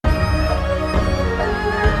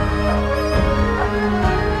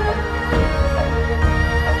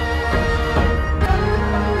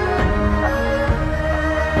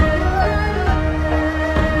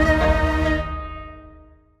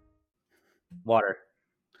water,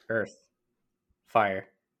 earth, fire,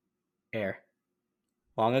 air.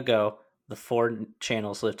 Long ago, the four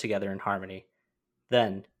channels lived together in harmony.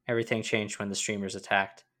 Then, everything changed when the streamers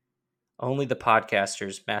attacked. Only the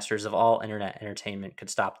podcasters, masters of all internet entertainment, could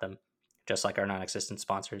stop them, just like our non existent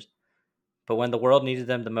sponsors. But when the world needed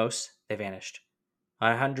them the most, they vanished.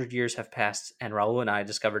 100 years have passed, and Raul and I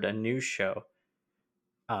discovered a new show.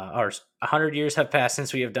 Or 100 years have passed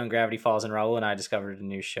since we have done Gravity Falls, and Raul and I discovered a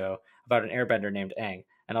new show about an airbender named Aang.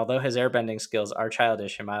 And although his airbending skills are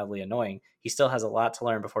childish and mildly annoying, he still has a lot to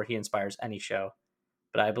learn before he inspires any show.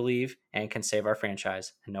 But I believe Aang can save our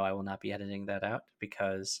franchise. And no, I will not be editing that out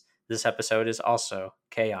because this episode is also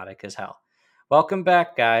chaotic as hell. Welcome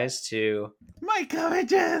back, guys, to My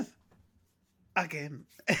cabbages! Again.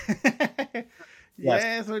 yes.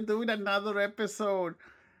 Yes, we're doing another episode.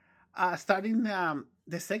 Starting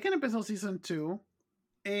the second episode, season 2.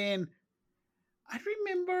 And I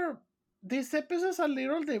remember this episode's a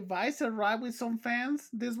little divisive, right, with some fans.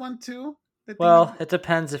 This one too. The thing is, Well, it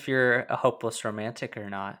depends if you're a hopeless romantic or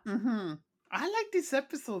not. mm-hmm. I like this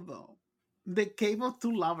episode though. The Cave of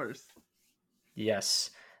Two Lovers.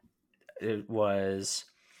 Yes, it was.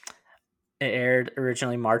 It aired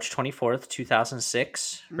originally March 24th,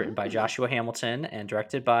 2006, written by Mm. Joshua Hamilton and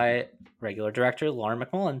directed by regular director Lauren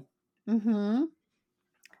McMullen. Mm-hmm.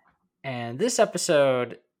 And this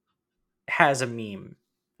episode has a meme,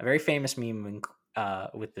 a very famous meme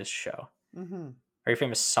with this show, Mm-hmm. very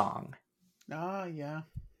famous song. Ah, yeah.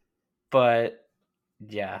 But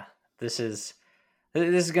yeah, this is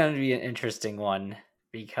going to be an interesting one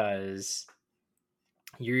because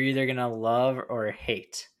you're either going to love or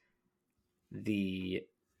hate the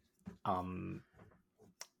the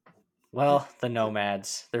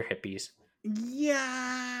nomads. They're hippies.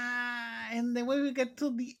 Yeah, and then when we get to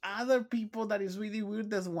the other people, that is really weird.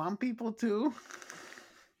 There's one people too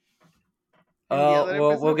in the other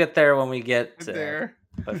We'll episode. get there when we get There,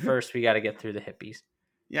 but first we got to get through the hippies.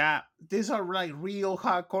 yeah, these are like real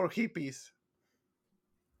hardcore hippies.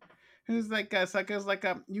 It's like Saka's like,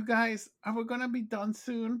 you guys, are we gonna be done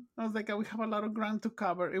soon? I was like, we have a lot of ground to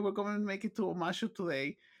cover. And we're gonna make it to Omashu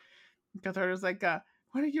today. Katara's like,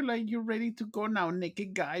 what are you like? You ready to go now,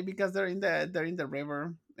 naked guy? Because they're in the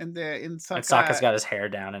river, and the in And Sokka's Saka got his hair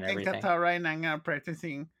down and and everything. Katara and Aang are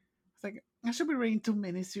practicing. It's like, I should be reading too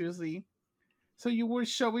many, seriously. So you were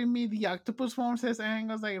showing me the octopus form, says Aang.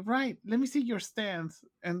 I was like, right, let me see your stance.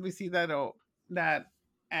 And we see that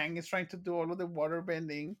Aang is trying to do all of the water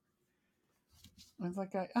bending. And it's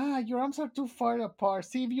like, your arms are too far apart.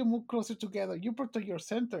 See if you move closer together. You protect your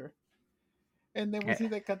center. And then we see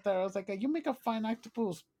the Katara. I was like, you make a fine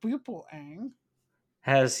octopus pupil, Aang.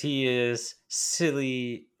 As he is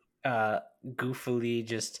silly, goofily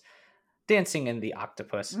just dancing in the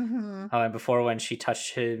octopus. Mm-hmm. And before, when she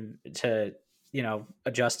touched him to,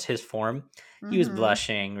 adjust his form, he was Mm-hmm.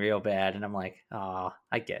 blushing real bad. And I'm like, oh,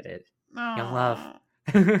 I get it. You love.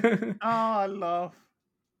 Oh, And I love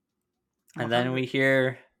then 100. we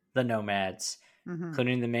hear the nomads, Mm-hmm.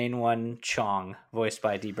 including the main one, Chong, voiced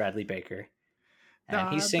by D. Bradley Baker. And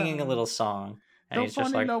he's Da, singing a da. little song. And Don't he's fall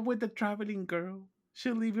just in like, love with the traveling girl.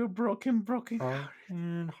 She'll leave you broken heart.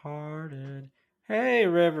 broken hearted. Hey,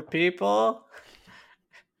 river people.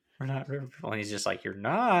 We're not river people. And he's just like, you're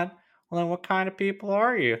not? Well, then what kind of people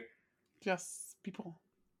are you? Just people.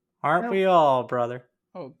 Aren't No. we all, brother?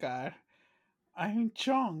 Oh God. I'm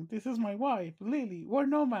Chong. This is my wife, Lily. We're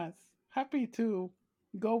nomads. Happy to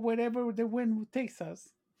go wherever the wind takes us.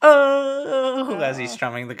 Oh, as he's Uh,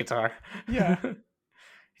 strumming the guitar. yeah.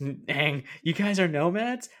 Dang, you guys are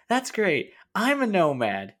nomads? That's great. I'm a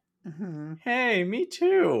nomad. Mm-hmm. Hey, me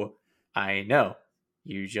too. I know.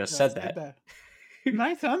 You just said Just said that. that.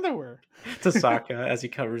 Nice underwear. To Sokka as he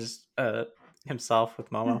covers himself with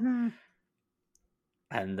Momo. Mm-hmm.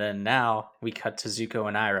 And then now we cut to Zuko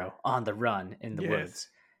and Iroh on the run in the Yes. woods.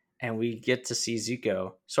 And we get to see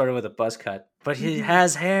Zuko sort of with a buzz cut, but he Mm-hmm.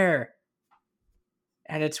 has hair.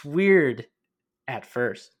 And it's weird at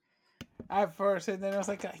first. At first, and then I was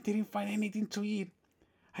like, I didn't find anything to eat.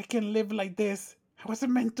 I can't live like this. I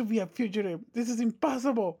wasn't meant to be a fugitive. This is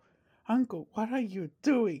impossible. Uncle, what are you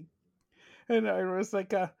doing? And I was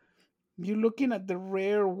like, you're looking at the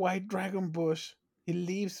rare white dragon bush. It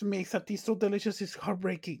leaves makes a tea so delicious it's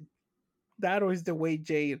heartbreaking. That is the way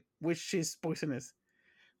Jade, which she's poisonous.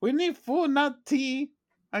 We need food, not tea.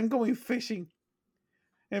 I'm going fishing.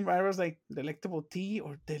 And I was like, delectable tea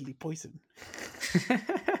or deadly poison?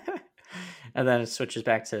 And then it switches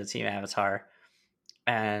back to Team Avatar.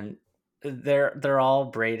 And they're all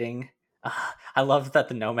braiding. I love that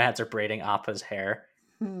the nomads are braiding Appa's hair.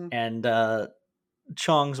 Hmm. And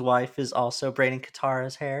Chong's wife is also braiding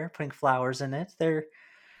Katara's hair, putting flowers in it. They're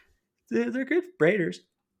good braiders.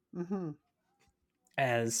 Mm-hmm.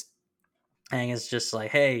 As Aang is just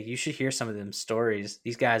like, hey, you should hear some of them stories.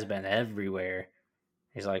 These guys have been everywhere.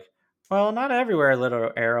 He's like, well, not everywhere,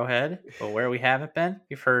 little arrowhead, but where we haven't been,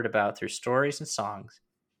 we've heard about through stories and songs.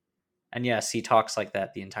 And yes, he talks like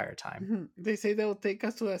that the entire time. Mm-hmm. They say they'll take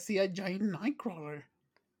us to see a giant nightcrawler.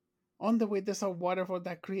 On the way, there's a waterfall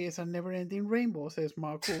that creates a never-ending rainbow, says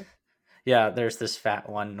Marco. Yeah, there's this fat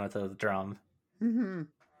one with a drum. Mm-hmm.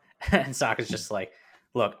 And Sokka's just like,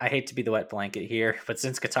 look, I hate to be the wet blanket here, but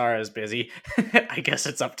since Katara is busy, I guess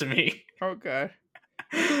it's up to me. Okay.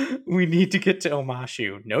 We need to get to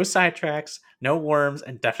Omashu. No sidetracks, no worms,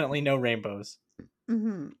 and definitely no rainbows.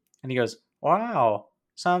 Mm-hmm. And he goes, wow,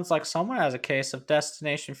 sounds like someone has a case of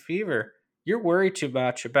destination fever. You're worried too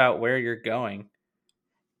much about where you're going.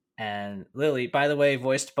 And Lily, by the way,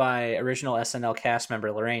 voiced by original SNL cast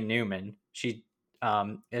member Lorraine Newman, she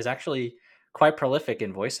is actually quite prolific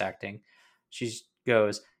in voice acting. She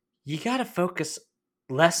goes, you gotta focus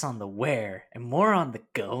less on the where and more on the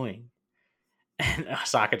going. And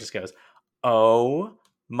Asaka just goes, oh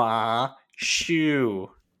my shoe.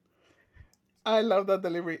 I love that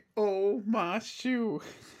delivery. Oh my shoe.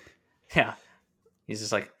 Yeah. He's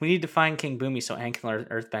just like, we need to find King Boomy so Aang can learn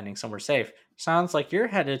earthbending somewhere safe. Sounds like you're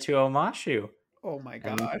headed to Omashu. Oh my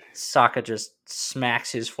And god. Sokka just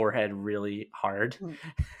smacks his forehead really hard.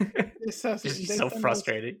 Mm. He's There's so an old,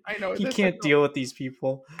 frustrated. I know He there's a can't deal with these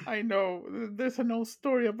people. I know there's an old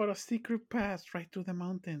story about a secret path right through the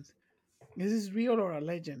mountains. Is this real or a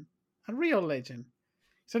legend? A real legend.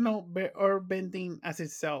 So no, or bending as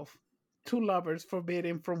itself. Two lovers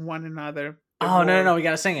forbidden from one another. The Oh, no, no, war. no, we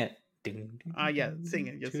gotta sing it. Ding, ding, Ah, yeah, sing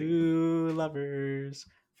ding. it. Just sing it. Two lovers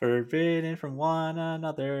forbidden from one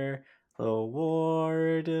another. The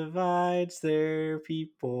war divides their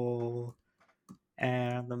people,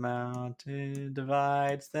 and the mountain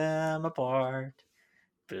divides them apart.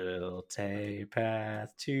 Built a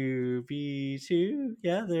path to be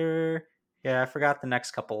together. Yeah, I forgot the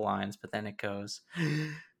next couple lines, but then it goes.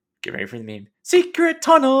 Get ready for the meme. Secret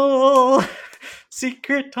tunnel!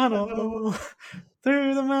 Secret Hello. tunnel!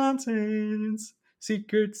 Through the mountains!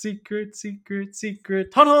 Secret, secret, secret,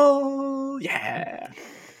 secret tunnel! Yeah!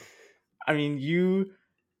 I mean,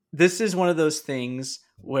 this is one of those things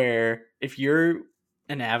where if you're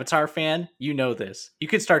an Avatar fan, you know this. You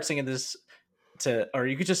could start singing this or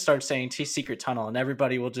you could just start saying T Secret Tunnel and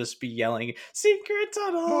everybody will just be yelling Secret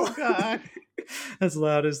Oh Tunnel God. as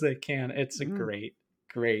loud as they can. It's a Mm.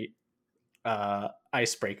 great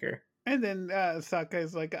icebreaker. And then Sokka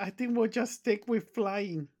is like, I think we'll just stick with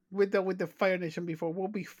flying with the Fire Nation before. We'll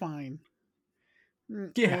be fine.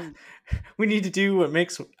 Yeah, And we need to do what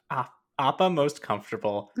makes Appa most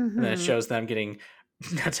comfortable, and then it mm-hmm. shows them getting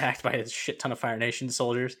attacked by a shit ton of Fire Nation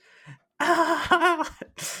soldiers.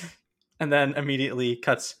 And then immediately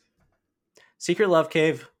cuts Secret Love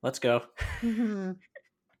Cave. Let's go Mm-hmm.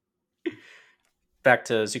 back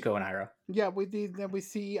to Zuko and Iroh. Yeah, we did. Then we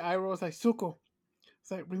see Iroh's like Zuko.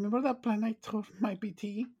 It's like, remember that plan I told my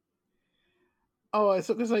BT? Oh,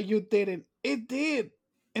 Zuko's like, you didn't. It did.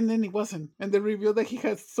 And then it wasn't. And they revealed that he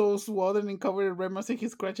has so swollen and covered in red marks and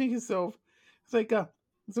he's scratching himself. It's like,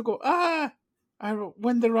 Zuko, Iroh,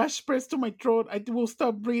 when the rash spreads to my throat, I will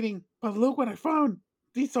stop breathing. But look what I found.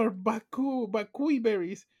 These are bakui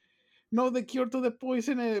berries. No, the cure to the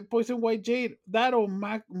poison white jade. That or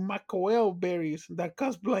macoel berries that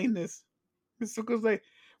cause blindness. And Zuko's like,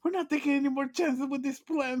 we're not taking any more chances with these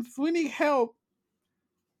plants. We need help.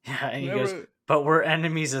 Yeah, and he goes, Never, but we're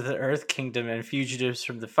enemies of the Earth Kingdom and fugitives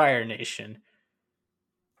from the Fire Nation.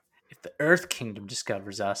 If the Earth Kingdom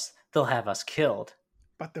discovers us, they'll have us killed.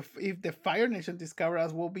 but if the Fire Nation discover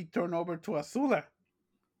us, we'll be turned over to Azula.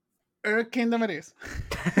 Earth Kingdom it is.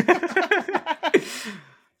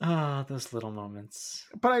 Ah, those little moments.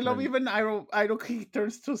 But I And love then, even Iroh he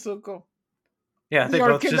turns to Zuko. yeah, they The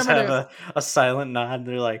Earth both just Kingdom it have is. a silent nod.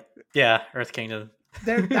 They're like, yeah, Earth Kingdom.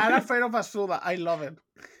 They're that afraid of Azula. I love it.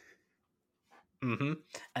 Mm-hmm.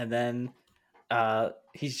 And then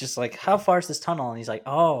he's just like, how far is this tunnel? And he's like,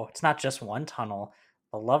 oh, it's not just one tunnel.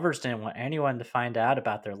 The lovers didn't want anyone to find out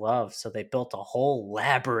about their love, so they built a whole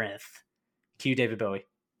labyrinth. Cue David Bowie.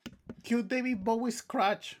 Cute David Bowie's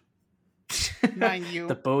crotch. Mind The you.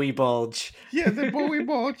 Bowie bulge. Yeah, the Bowie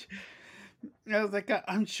bulge. I was like,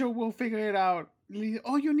 I'm sure we'll figure it out.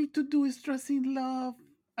 All you need to do is trust in love,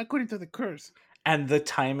 according to the curse. And the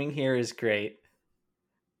timing here is great.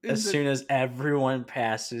 In As the soon as everyone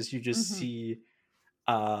passes, you just mhm. see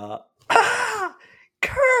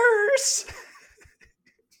curse.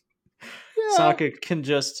 Yeah. Sokka can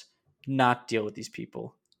just not deal with these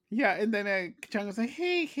people. Yeah, and then Chang was like,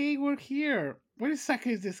 hey, we're here. What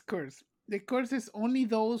exactly is this curse? The curse is only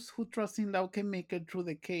those who trust in love can make it through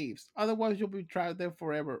the caves. Otherwise, you'll be trapped there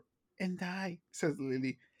forever and die, says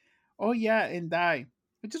Lily. Oh, yeah, and die.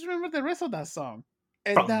 I just remember the rest of that song.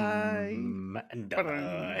 And die. From and Ba-dum.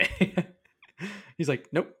 die. He's like,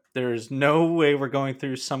 nope, there's no way we're going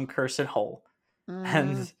through some cursed hole. Mhm.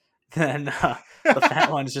 And then the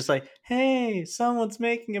fat one's just like, hey, someone's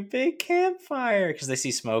making a big campfire because they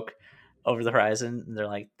see smoke over the horizon. And they're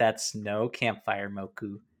like, that's no campfire,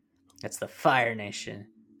 Moku. That's the Fire Nation.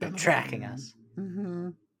 They're tracking Dun-dun-dun. us.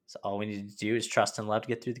 Mhm. So all we need to do is trust and love to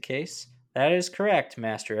get through the case. That is correct,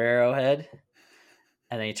 Master Arrowhead.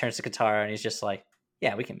 And then he turns to Katara and he's just like,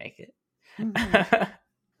 yeah, we can make it. Mhm.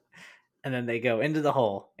 And then they go into the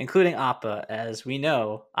hole, including Appa, as we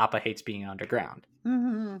know Appa hates being underground.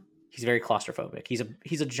 Mhm. He's very claustrophobic.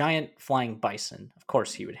 He's a giant flying bison. Of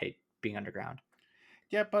course he would hate being underground.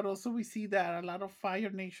 Yeah, but also we see that a lot of Fire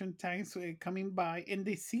Nation tanks coming by, and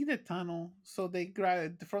they see the tunnel, so they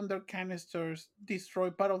grab from their canisters, destroy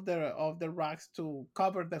part of the rocks to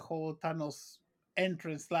cover the whole tunnel's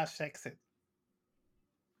entrance slash exit.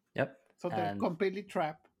 Yep. So they're And completely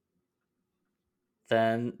trapped.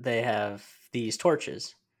 then they have these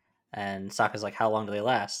torches. And Sokka's like, how long do they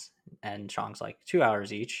last? And Chong's like, 2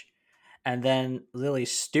 hours each. And then Lily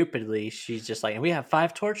stupidly, she's just like, and we have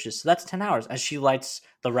 5 torches, so that's 10 hours. As she lights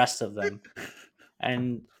the rest of them.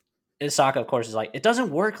 And Sokka, of course, is like, it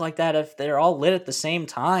doesn't work like that if they're all lit at the same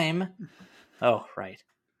time. Oh, right.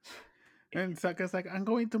 And Sokka's like, I'm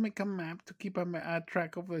going to make a map to keep a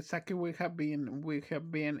track of exactly we have been,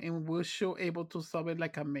 and we'll show able to solve it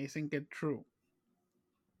like amazing get through.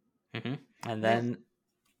 Hmm. And Then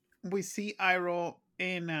then, we see Iroh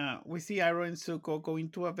and Zuko going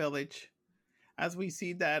to a village. As we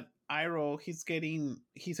see that Iroh,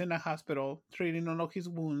 he's in a hospital treating all of his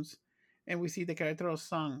wounds, and we see the character of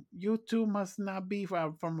Song. You two must not be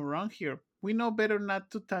from around here. We know better not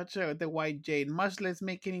to touch the white jade, much less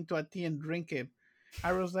make it into a tea and drink it.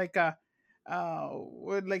 Iroh's like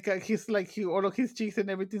he's like all of his cheeks and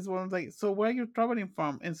everything's one like. So where are you traveling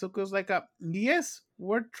from? And Zuko's like yes,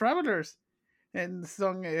 we're travelers. And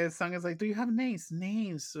Song is like, do you have names?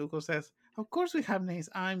 Names. Zuko says, of course we have names.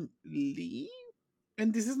 I'm Lee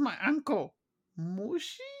and this is my uncle,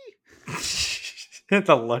 Mushi.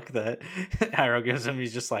 the look that Arrow gives him,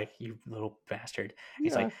 he's just like, you little bastard.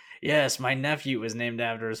 He's Yeah. like, yes, my nephew was named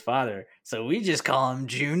after his father, so we just call him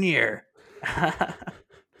Junior.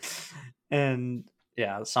 And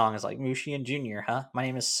yeah, the song is like, Mushi and Junior, huh? My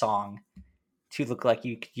name is Song. Two look like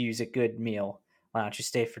you could use a good meal. Why don't you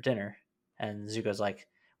stay for dinner? And Zuko's like,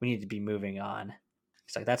 we need to be moving on.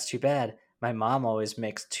 He's like, that's too bad. My mom always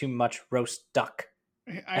makes too much roast duck.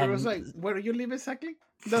 I was And like, where do you live exactly?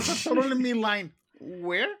 That's a totally me line.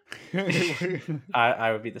 Where?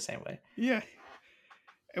 I would be the same way. Yeah.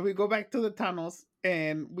 And we go back to the tunnels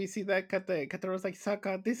and we see that Kataro's like,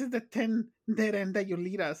 Sokka, this is the 10 dead end that you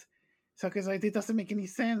lead us. Sokka's like, it doesn't make any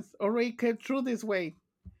sense. Already kept through this way.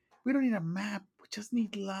 We don't need a map. We just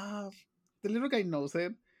need love. The little guy knows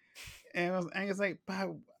it. And it's like, but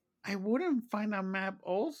I wouldn't find a map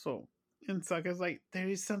also. And Sokka's like, there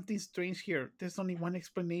is something strange here. There's only one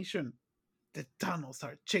explanation. The tunnels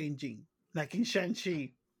are changing. Like in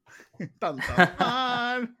Shang-Chi. Dun dun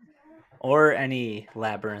dun. Or any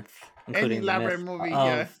labyrinth, Any including the elaborate myth movie,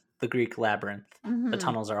 yeah. of the Greek labyrinth. The Mm-hmm.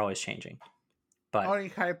 tunnels are always changing. But Or in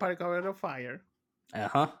Harry Potter Goblet of Fire.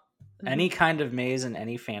 uh-huh. Mm-hmm. Any kind of maze in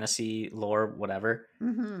any fantasy lore, whatever,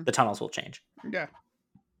 Mm-hmm. the tunnels will change. Yeah.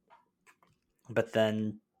 But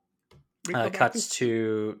then We go back to. cuts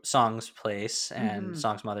to Song's place, and Mm-hmm.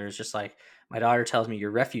 Song's mother is just like, my daughter tells me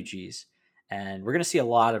you're refugees, and we're going to see a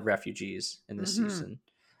lot of refugees in this Mm-hmm. season.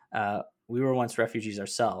 We were once refugees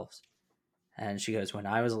ourselves. And she goes, when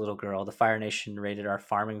I was a little girl, the Fire Nation raided our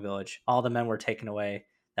farming village. All the men were taken away.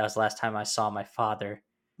 That was the last time I saw my father.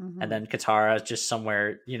 And Mm-hmm. then Katara is just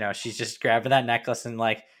somewhere, she's just grabbing that necklace and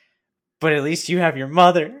like, but at least you have your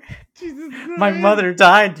mother. Jesus My Christ. mother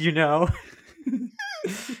died,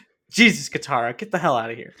 Jesus, Katara, get the hell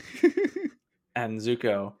out of here. And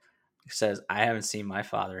Zuko says, I haven't seen my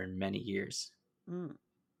father in many years. Mm.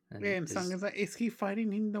 And And Song is like, is he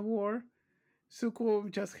fighting in the war? Suko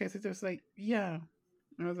just hesitates, like, yeah.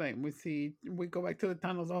 I was like, we go back to the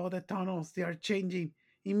tunnels. Oh, the tunnels, they are changing.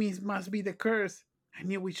 It means must be the curse. I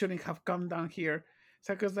knew we shouldn't have come down here.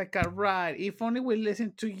 Sako's like, right, if only we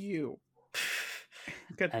listen to you.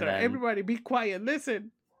 and then, Everybody be quiet,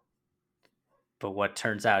 listen. but what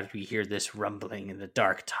turns out, we hear this rumbling in the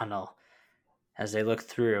dark tunnel as they look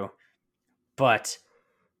through. But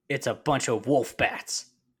it's a bunch of wolf bats.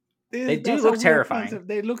 They do That's a look weird terrifying. concept.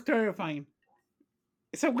 They look terrifying.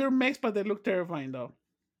 It's a weird mix, but they look terrifying though.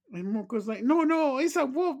 And Moko's like, no, no, it's a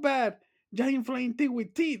wolf bat, giant flying thing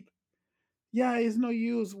with teeth. Yeah, it's no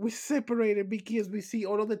use. We separated because we see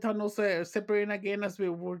all of the tunnels separating again as we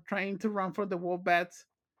were trying to run from the wolf bats.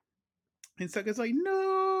 And Sokka's like,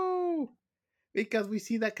 no, because we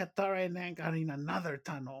see that Katara and Aang are in another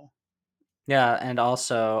tunnel. Yeah, and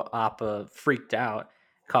also Appa freaked out,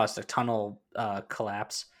 caused a tunnel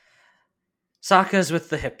collapse. Sokka's with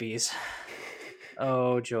the hippies.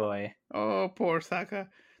 Oh joy. Oh, poor Sokka.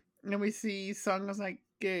 And we see Song was like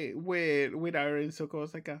with Iron Sokka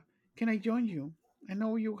was like, can I join you? I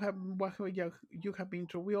know you have what you have been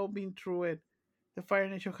through. We all been through it. The Fire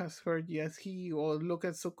Nation has heard you as he or look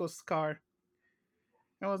at Sokko's scar.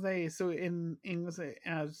 I was like, so in was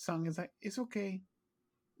Song is like, it's okay.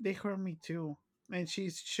 They hurt me too. And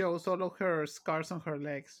she shows all of her scars on her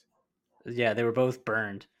legs. Yeah, they were both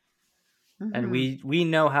burned, and Mm-hmm. we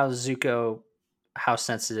know how Zuko, how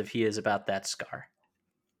sensitive he is about that scar,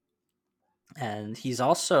 and he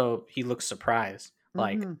looks surprised,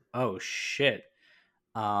 like, Mm-hmm. oh shit,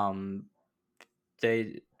 um,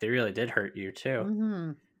 they really did hurt you too.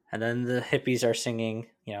 Mm-hmm. And then the hippies are singing,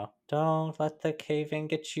 don't let the cave in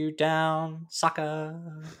get you down,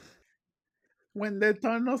 Sokka. When the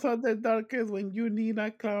tunnels are the darkest, when you need a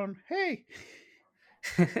clown, hey.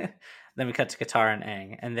 Then we cut to Katara and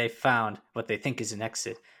Aang, and they found what they think is an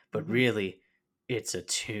exit, but Mm-hmm. really, it's a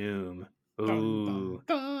tomb. Dun dun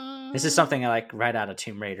Ooh. This is dun. something I like right out of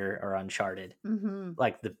Tomb Raider or Uncharted. Mm-hmm.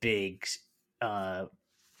 Like the big, uh,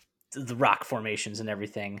 the rock formations and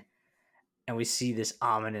everything. And we see this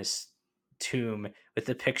ominous tomb with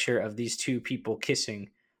the picture of these two people kissing.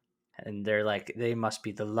 And they're like, they must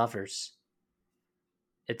be the lovers.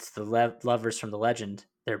 It's the lovers from the legend.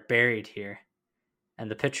 They're buried here. And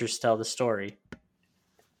the pictures tell the story.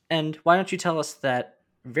 And why don't you tell us that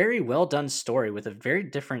very well done story with a very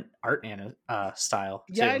different art and style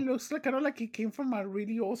Yeah, it too? looks like kind of like it came from a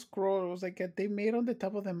really old scroll. It was like they made on the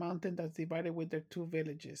top of the mountain that's divided with their two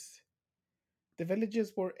villages. The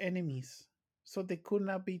villages were enemies, so they could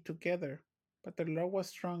not be together. But their love was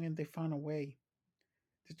strong, and they found a way.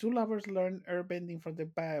 The two lovers learned airbending from the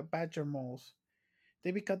badger moles.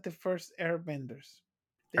 They became the first airbenders.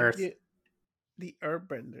 They Earth. built the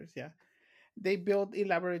airbenders. Yeah, they built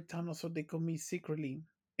elaborate tunnels so they could meet secretly.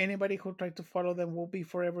 Anybody who tried to follow them will be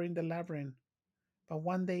forever in the labyrinth. But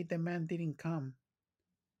one day the man didn't come.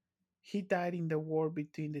 He died in the war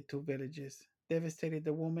between the two villages. Devastated,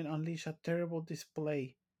 the woman unleashed a terrible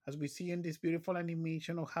display, as we see in this beautiful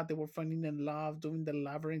animation of how they were falling in love, doing the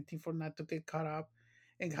labyrinthine for not to get caught up,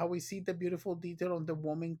 and how we see the beautiful detail on the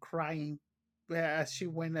woman crying as she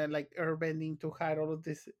went like airbending to hide all of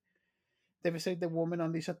this. Devastated, the woman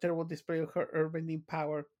unleashed a terrible display of her airbending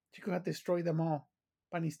power. She could have destroyed them all,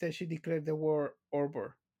 but instead she declared the war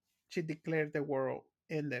over. She declared the war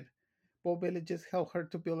ended. Both villages helped her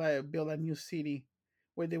to build a new city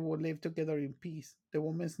where they would live together in peace. The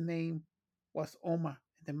woman's name was Oma,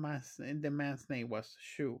 and the man's name was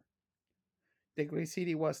Shu. The great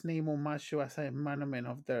city was named Omashu as a monument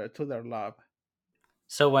to their love.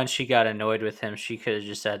 So when she got annoyed with him, she could have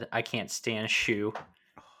just said, I can't stand Shu.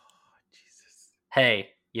 Oh, Jesus. Hey,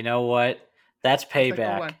 you know what? That's That's a good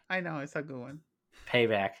payback. one. I know, it's a good one.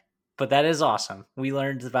 Payback. But that is awesome. We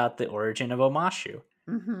learned about the origin of Omashu.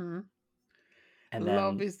 Hmm. And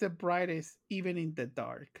Love then, is the brightest, even in the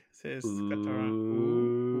dark, says Katara. Ooh,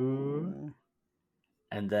 ooh. ooh.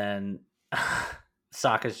 And then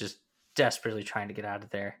Sokka's just desperately trying to get out of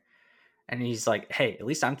there. And he's like, hey, at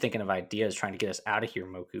least I'm thinking of ideas trying to get us out of here,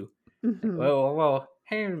 Moku. Like, Hmm. whoa, whoa, whoa.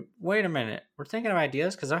 Hey, wait a minute. We're thinking of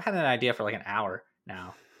ideas? Because I've had an idea for like an hour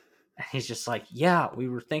now. And he's just like, yeah, we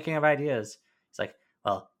were thinking of ideas. It's like,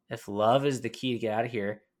 well, if love is the key to get out of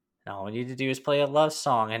here, then all we need to do is play a love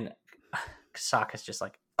song. And Sokka's just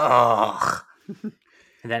like, ugh.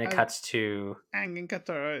 And then it I, cuts to, and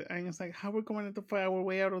Katara, and it's like, how we're going to find our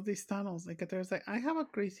way out of these tunnels? And Katara's like, I have a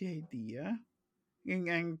crazy idea.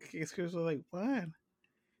 And Excuse was like, what?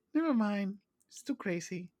 Never mind. It's too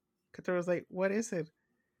crazy. Katara's like, what is it?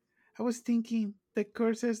 I was thinking the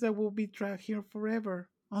curse says that we'll be trapped here forever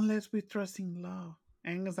unless we trust in love.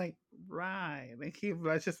 And it's like, right. And he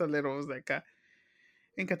blushes a little. It's like,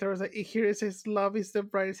 and Katara's like, here it says love is the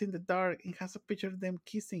brightest in the dark. It has a picture of them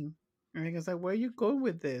kissing. And I was like, where are you going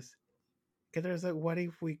with this? Katara's like, what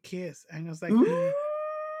if we kiss? And I was like, ooh.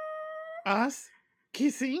 us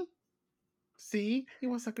kissing? See, it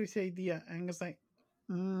was a crazy idea. And I was like,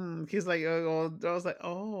 he's like, I was like,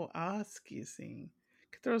 oh, us kissing.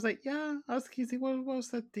 Katara was like, yeah, us kissing. What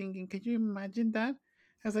was I thinking? Can you imagine that?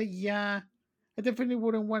 I was like, yeah. I definitely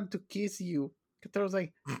wouldn't want to kiss you. Katara was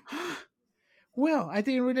like, well, I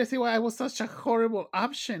didn't really see why I was such a horrible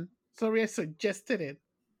option. Sorry I suggested it.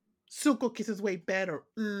 Zuko kisses way better.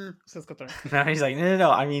 Says Katara. Now he's like, no, no, no.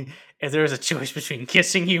 I mean, if there was a choice between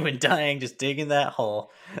kissing you and dying, just dig in that hole.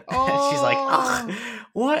 And she's like, ugh, Oh,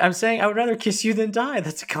 what? I'm saying I would rather kiss you than die.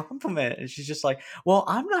 That's a compliment. And she's just like, well,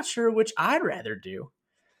 I'm not sure which I'd rather do.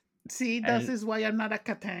 see, this And is why I'm not a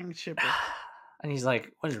Katang shipper. and he's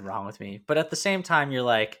like, what is wrong with me? But at the same time, you're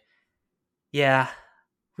like, yeah,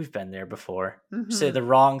 we've been there before. Say Mm-hmm. the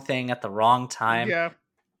wrong thing at the wrong time. Yeah,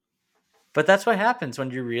 But that's what happens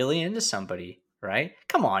when you're really into somebody, right?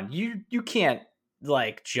 Come on, you can't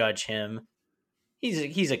like judge him.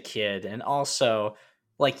 He's a kid, and also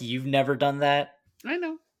like you've never done that. I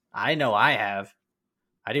know. I know I have.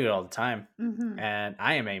 I do it all the time, Mm-hmm. and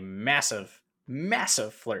I am a massive,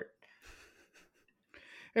 massive flirt.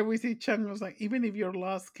 And we see Chang was like, even if you're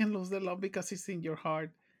lost, can lose the love because it's in your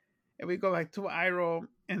heart. And we go back to Iroh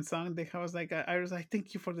and Song. The house like Iroh's like,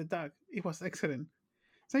 thank you for the dog. It was excellent.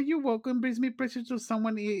 So you're welcome. Brings me pleasure to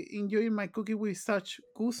someone enjoying my cookie with such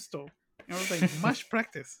gusto. And I was like, much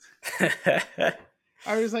practice.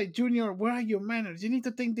 I was like, Junior, where are your manners? You need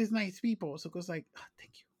to thank these nice people. So goes like, oh,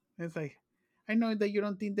 thank you. And it's like, I know that you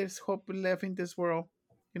don't think there's hope left in this world.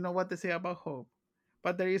 You know what they say about hope.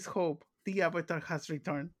 But there is hope. The avatar has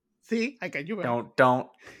returned. See? I got you back. Don't, don't.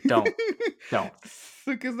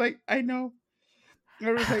 So it's like, I know.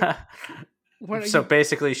 I was like, what are So you?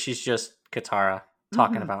 basically, she's just Katara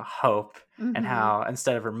talking Mm-hmm. about hope and Mm-hmm. how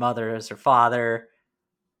instead of her mother is her father.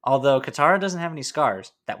 Although Katara doesn't have any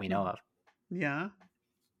scars that we know of. Yeah.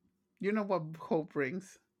 You know what hope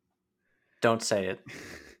brings. Don't say it.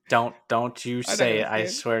 Don't you I'm not say gonna it.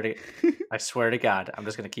 say it. I swear to God. I'm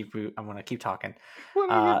gonna keep talking. What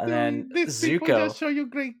are you And then doing? These people just Zuko. show you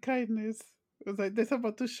great kindness. It's like they're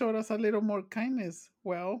about to show us a little more kindness.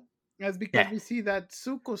 Well, that's because Yeah. we see that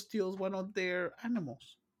Zuko steals one of their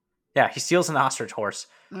animals. Yeah, he steals an ostrich horse.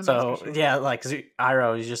 And that's for So sure. yeah, like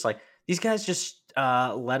Iroh is just like, these guys just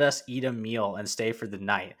let us eat a meal and stay for the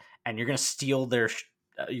night, and you're gonna steal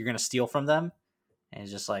you're gonna steal from them. And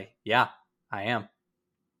he's just like, yeah, I am.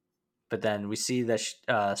 But then we see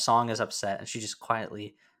that Song is upset, and she just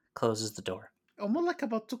quietly closes the door. Almost like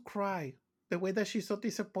about to cry. The way that she's so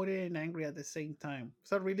disappointed and angry at the same time.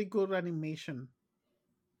 It's a really good animation.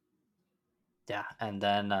 Yeah, and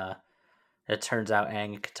then it turns out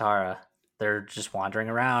Aang and Katara, they're just wandering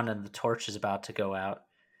around, and the torch is about to go out.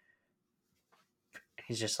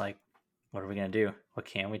 He's just like, what are we gonna do? What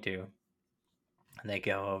can we do? And they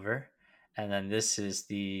go over, and then this is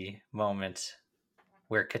the moment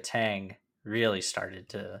where Katang really started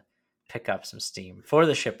to pick up some steam for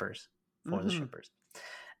the shippers, for the Mm-hmm. shippers.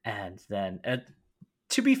 And then,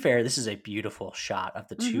 to be fair, this is a beautiful shot of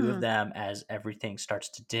the two of Mm-hmm. them as everything starts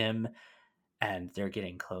to dim and they're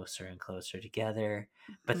getting closer and closer together.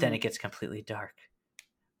 But then Mm-hmm. it gets completely dark.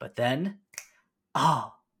 But then,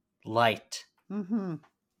 oh, light, Mm-hmm.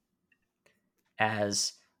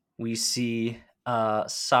 as we see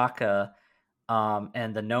Sokka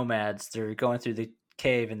and the nomads, they're going through the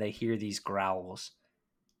cave and they hear these growls.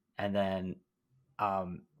 And then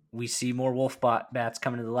we see more bats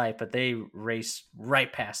coming to the light, but they race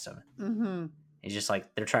right past him. Mm-hmm. It's just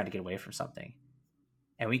like they're trying to get away from something.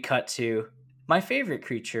 And we cut to my favorite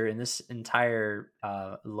creature in this entire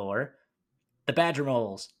lore, the badger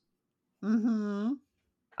moles. Mm-hmm.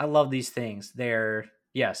 I love these things. They're,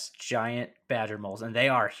 yes, giant badger moles, and they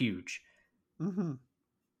are huge. Mm-hmm.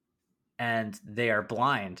 And they are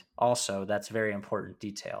blind also. That's a very important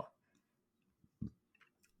detail.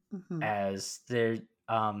 Mm-hmm. As they're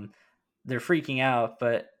freaking out,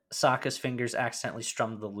 but Sokka's fingers accidentally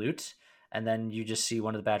strum the lute, and then you just see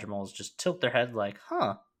one of the badger moles just tilt their head like,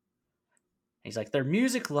 huh. He's like, they're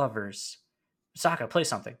music lovers. Sokka, play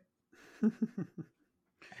something.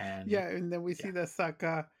 And Yeah, and then we yeah. see that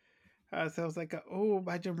Saka. So I was like, oh,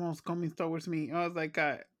 Badger Mo's coming towards me. I was like,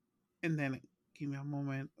 and then give me a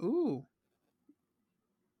moment. Ooh,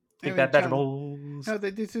 I Big mean, bad badger Chang. moles. I was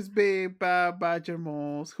like, this is big bad Badger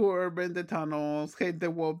Mo's who urban the tunnels, hate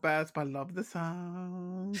the wombats, but love the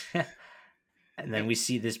sound. And then And, we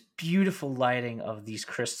see this beautiful lighting of these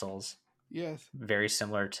crystals, yes. very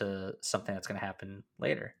similar to something that's going to happen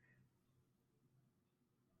later,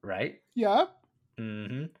 right? Yeah.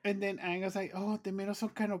 Mm-hmm. And then Aang was like, oh, they made us some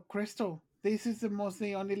kind of crystal. This is the most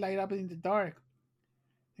they only light up in the dark.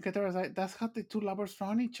 And Katara was like, that's how the two lovers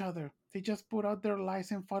found each other. They just put out their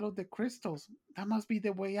lights and followed the crystals. That must be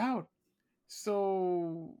the way out.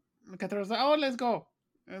 So Katara was like, oh, let's go.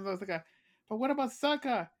 And I was like, but what about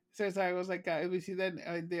Sokka? So I was like, we see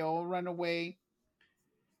that they all run away.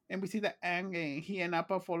 And we see that Aang and he and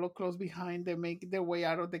Appa follow close behind. They make their way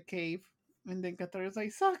out of the cave, and then Katara is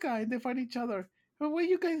like Sokka, and they fight each other. But where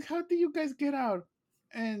you guys? How do you guys get out?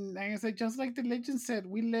 And Aang said, just like the legend said,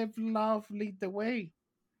 we let love lead the way.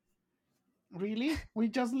 Really? We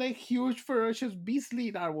just let huge, ferocious beasts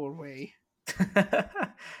lead our way.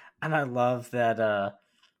 And I love that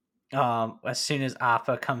as soon as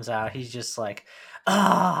Appa comes out, he's just like,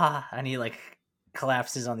 and he like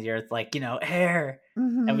collapses on the earth, like, air.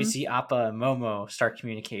 And we Mm-hmm. see Appa and Momo start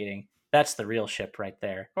communicating. That's the real ship right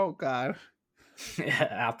there. Oh God.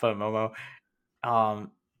 Appa and Momo.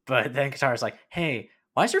 Um, but then Katara's like, hey,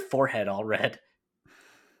 why is your forehead all red?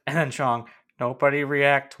 And then Chong, nobody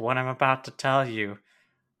react to what I'm about to tell you.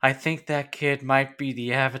 I think that kid might be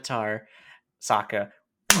the Avatar. Sokka,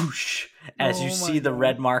 whoosh, as you Oh see my the God.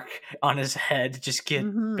 red mark on his head just get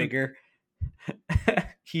Mm-hmm. bigger.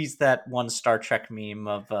 He's that one Star Trek meme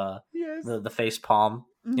of Yes. the face palm,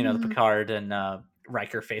 the Mm-hmm. Picard and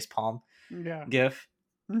Riker face palm Yeah. gif.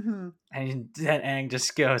 Mm-hmm. And then Aang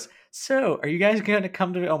just goes, so, are you guys going to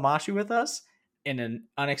come to Omashu with us? In an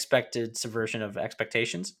unexpected subversion of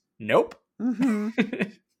expectations? Nope. Mm-hmm.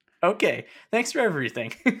 Okay, thanks for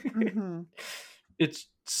everything. Mm-hmm. It's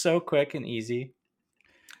so quick and easy.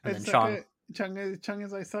 And And then Chong, Chang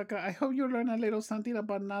is like, Sokka, I hope you learn a little something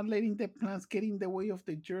about not letting the plans get in the way of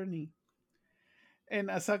the journey. And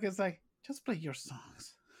Asaka is like, just play your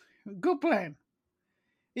songs. Good plan.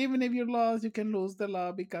 Even if you're lost, you can lose the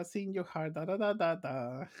love because in your heart, da da da da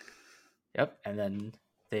da. yep. And then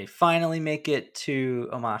they finally make it to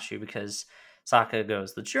Omashu because Sokka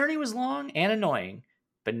goes, the journey was long and annoying,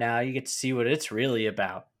 but now you get to see what it's really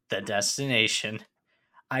about, the destination.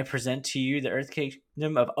 I present to you the Earth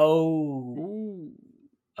Kingdom of Ooh.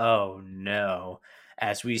 oh no.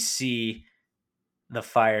 As we see the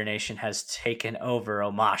Fire Nation has taken over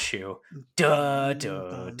Omashu. Duh, Dun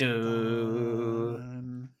duh, dun duh.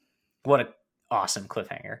 dun. What a awesome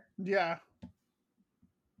cliffhanger. Yeah.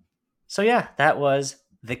 So yeah, that was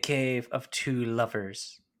The Cave of Two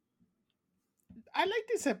Lovers. I like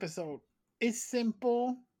this episode. It's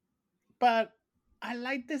simple, but I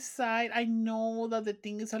like the side. I know that the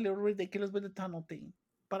thing is a little ridiculous with the tunnel thing,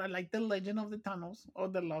 but I like the legend of the tunnels or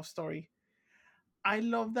the love story. I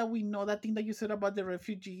love that we know that thing that you said about the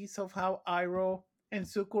refugees of how Iroh and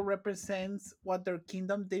Zuko represents what their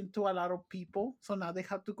kingdom did to a lot of people. So now they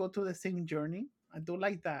have to go through the same journey. I do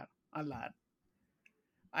like that a lot.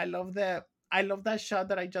 I love that shot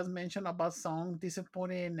that I just mentioned about Song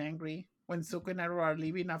disappointed and angry when Zuko and Iroh are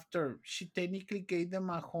leaving after she technically gave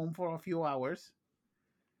them a home for a few hours.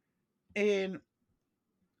 And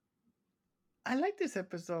I like this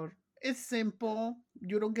episode. It's simple.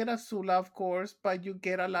 You don't get a Sula, of course, but you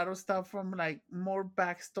get a lot of stuff from like more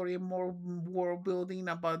backstory, more world building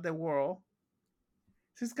about the world.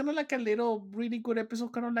 So it's kind of like a little really good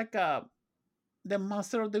episode, kind of like the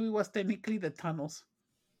monster of the week was technically the tunnels.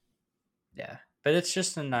 Yeah. But it's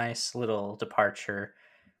just a nice little departure.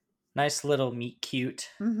 Nice little meet cute.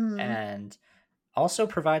 Mm-hmm. And also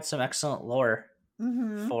provides some excellent lore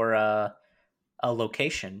Mm-hmm. for a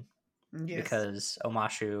location Yes. because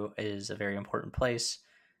Omashu is a very important place.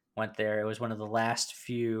 Went there. It was one of the last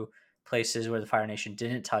few places where the Fire Nation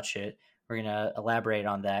didn't touch it. We're going to elaborate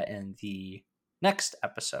on that in the next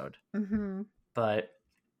episode. Mm-hmm. But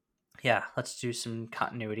yeah, let's do some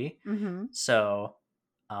continuity. Mm-hmm. So,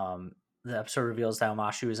 the episode reveals that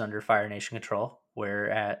Omashu is under Fire Nation control,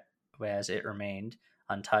 whereas it remained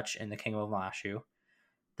untouched in the Kingdom of Omashu.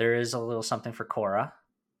 There is a little something for Korra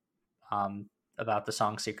about the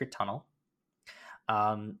song Secret Tunnel.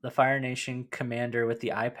 The Fire Nation commander with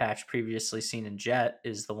the eye patch previously seen in Jet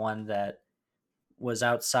is the one that was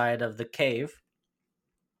outside of the cave.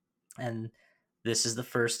 And this is the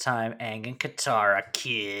first time Aang and Katara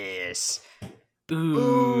kiss.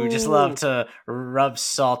 Ooh, just love Boo! to rub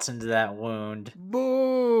salt into that wound. And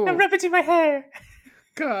Boo! rub it in my hair.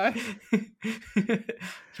 God. I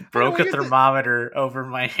don't Broke want a you to thermometer over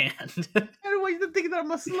my hand. I don't want you to think that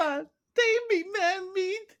I'm a slut. Take me, man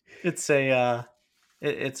meat. It's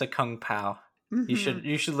it's a Kung Pao. Mm-hmm.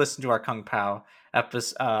 You should listen to our Kung Pao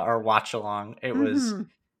episode or watch along. Mm-hmm.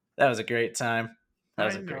 That was a great time. That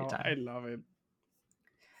was I a great know. I time. love it.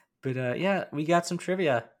 But yeah, we got some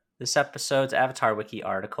trivia. This episode's Avatar Wiki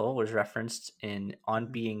article was referenced in On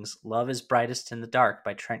Being's Love is Brightest in the Dark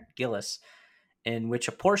by Trent Gillis, in which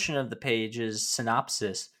a portion of the page's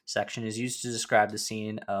synopsis section is used to describe the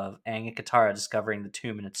scene of Aang and Katara discovering the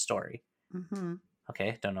tomb and its story. Mm-hmm.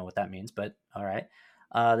 Okay, don't know what that means, but all right.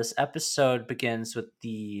 This episode begins with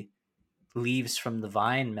the Leaves from the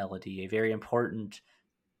Vine melody, a very important,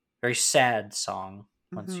 very sad song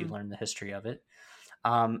once you Mm-hmm. learn the history of it.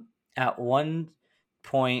 At one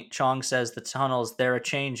point, Chong says the tunnels, they're a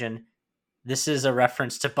changin'. This is a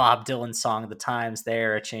reference to Bob Dylan's song "The Times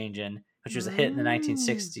They're a Changin'," which was a hit in the Mm.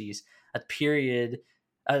 1960s,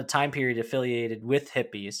 a time period affiliated with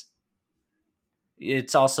hippies.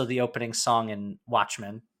 It's also the opening song in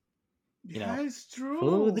Watchmen. You Yeah, know, it's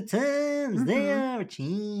for the true. times they Mm-hmm. are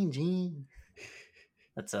changing.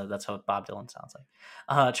 That's what Bob Dylan sounds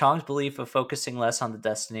like. Chong's belief of focusing less on the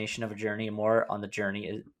destination of a journey and more on the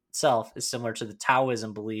journey itself is similar to the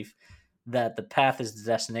Taoism belief that the path is the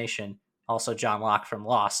destination. Also, John Locke from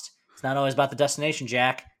Lost. It's not always about the destination,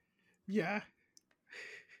 Jack. Yeah.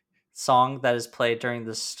 Song that is played during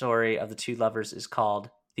the story of the two lovers is called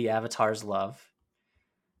 "The Avatar's Love."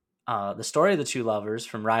 The story of the two lovers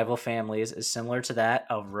from rival families is similar to that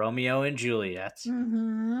of Romeo and Juliet,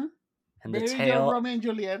 Mm-hmm. and the Very your tale, Romeo and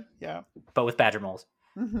Juliet. Yeah. but with badger moles.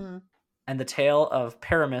 Mm-hmm. And the tale of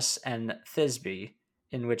Paramus and Thisbe,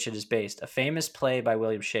 in which it is based, a famous play by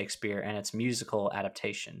William Shakespeare and its musical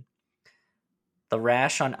adaptation. The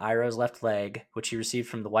rash on Iroh's left leg, which he received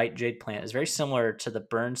from the white jade plant, is very similar to the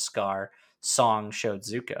burn scar Song showed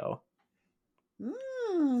Zuko.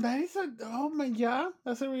 That is a oh my yeah,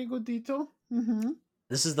 that's a really good detail. Mm-hmm.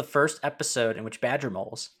 This is the first episode in which badger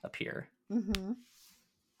moles appear. Mm-hmm.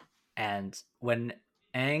 And when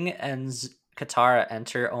Aang and Katara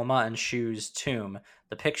enter Oma and Shu's tomb,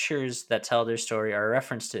 the pictures that tell their story are a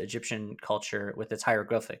reference to Egyptian culture with its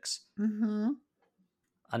hieroglyphics. Mm-hmm.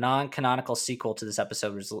 A non canonical sequel to this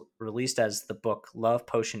episode was released as the book Love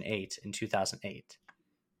Potion 8 in 2008.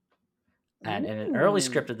 And in an early Ooh.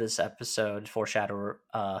 script of this episode, going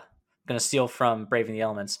to steal from Braving the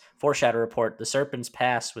Elements, foreshadow report, the Serpent's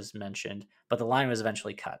Pass was mentioned, but the line was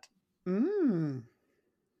eventually cut. Mm.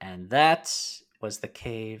 And that was the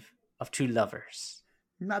Cave of Two Lovers.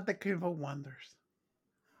 Not the Cave of Wonders.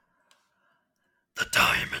 The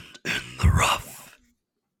diamond in the rough.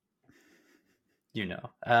 You know,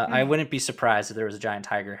 I wouldn't be surprised if there was a giant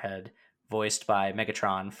tiger head voiced by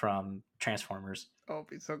Megatron from Transformers. Oh,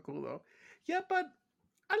 it's so cool though. Yeah, but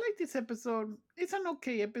I like this episode. It's an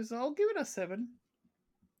okay episode. I'll give it a 7.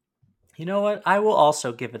 You know what? I will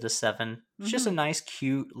also give it a 7. It's just a Mm-hmm. nice,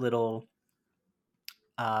 cute little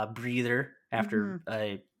breather Mm-hmm. after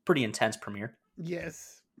a pretty intense premiere.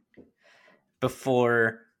 Yes.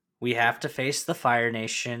 Before we have to face the Fire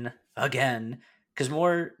Nation again, because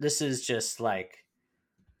this is just like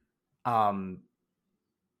um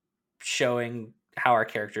showing how our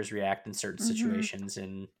characters react in certain Mm-hmm. situations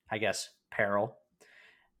in, I guess, peril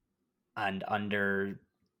and under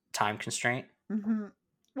time constraint. Mm-hmm.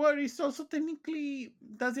 Well, it's also technically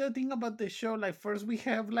that's the other thing about the show. Like first we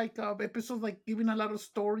have like episodes like giving a lot of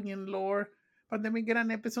story and lore, but then we get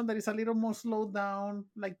an episode that is a little more slowed down,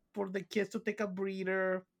 like for the kids to take a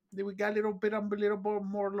breather. Then we got a little bit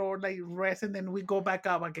more lore, like rest, and then we go back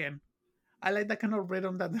up again. I like that kind of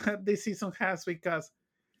rhythm that this season has because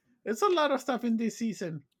there's a lot of stuff in this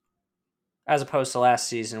season. As opposed to last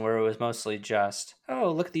season where it was mostly just,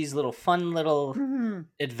 oh, look at these little fun little Mm-hmm.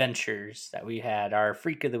 adventures that we had, our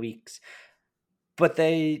freak of the weeks. But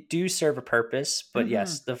they do serve a purpose. But Mm-hmm.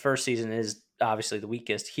 yes, the first season is obviously the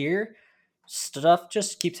weakest. Here, stuff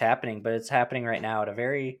just keeps happening, but it's happening right now at a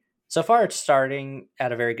very, so far it's starting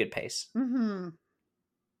at a very good pace. Mm-hmm.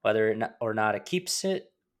 Whether or not it keeps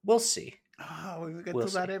it, we'll see. Oh, we get We'll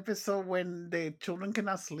to that see. episode when the children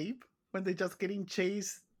cannot sleep, when they're just getting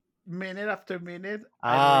chased minute after minute.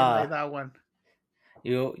 I really like Ah, that one.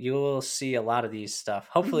 you will see a lot of these stuff.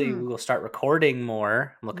 Hopefully, Mm-hmm. we will start recording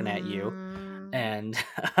more. I'm looking at you, Mm, and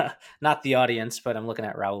not the audience, but I'm looking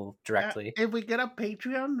at Raul directly. if we get a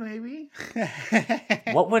Patreon, maybe.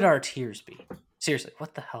 What would our tiers be? Seriously,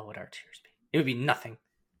 what the hell would our tiers be? It would be nothing.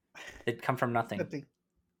 It'd come from nothing. Nothing.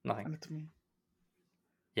 Nothing. Send it to me.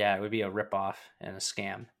 Yeah, it would be a ripoff and a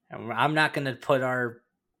scam. And I'm not going to put our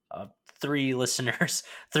 3 listeners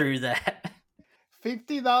through that.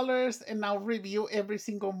 $50 and I'll review every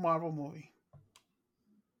single Marvel movie.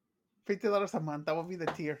 $50 a month. That will be the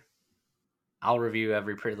tier. I'll review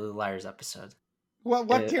every Pretty Little Liars episode What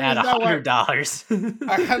tier at is that one? $100.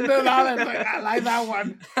 $100. I like that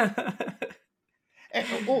one.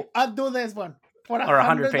 Oh, I'll do this one for a Or 100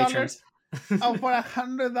 hundred patrons. dollars. Oh, for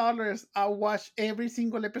 $100, I'll watch every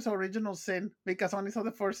single episode of Original Sin because I only saw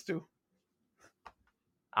the first 2.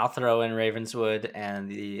 I'll throw in Ravenswood and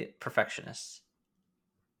the Perfectionists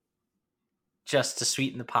just to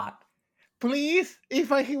sweeten the pot. Please,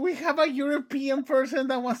 if we have a European person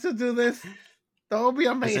that wants to do this, that would be Is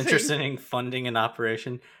amazing. interested in funding an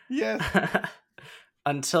operation. Yes,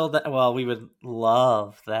 Until then, well, we would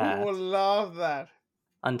love we that. would love that.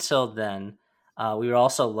 Until then, We would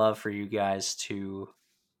also love for you guys to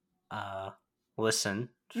uh, listen.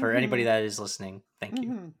 For anybody Mm-hmm. that is listening, thank you.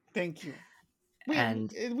 Mm-hmm. Thank you. We,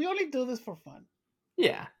 And we we only do this for fun.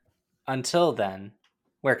 yeah, until then,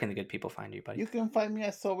 where can the good people find you, buddy? You can find me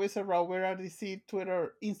as always at RDC,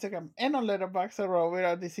 Twitter, Instagram, and on Letterboxd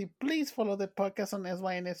at RDC. Please follow the podcast on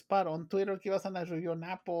SYNS Pod on Twitter. Give us a nice review on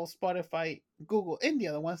Apple, Spotify, Google, and the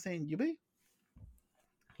other ones saying you be.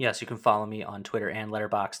 Yes, you can follow me on Twitter and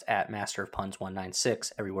Letterboxd at Master of Puns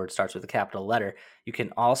 196. Every word starts with a capital letter. You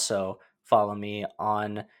can also follow me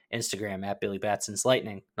on Instagram at Billy Batson's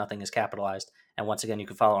Lightning. Nothing is capitalized. And once again, you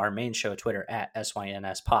can follow our main show Twitter at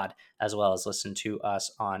SYNS Pod, as well as listen to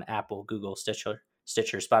us on Apple, Google, Stitcher,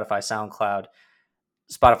 Spotify, SoundCloud,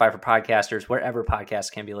 Spotify for podcasters, wherever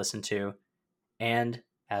podcasts can be listened to. And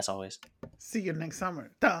as always, See you next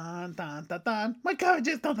summer. Dun, dun, dun, dun. My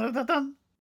cabbages. Dun, dun, dun, dun.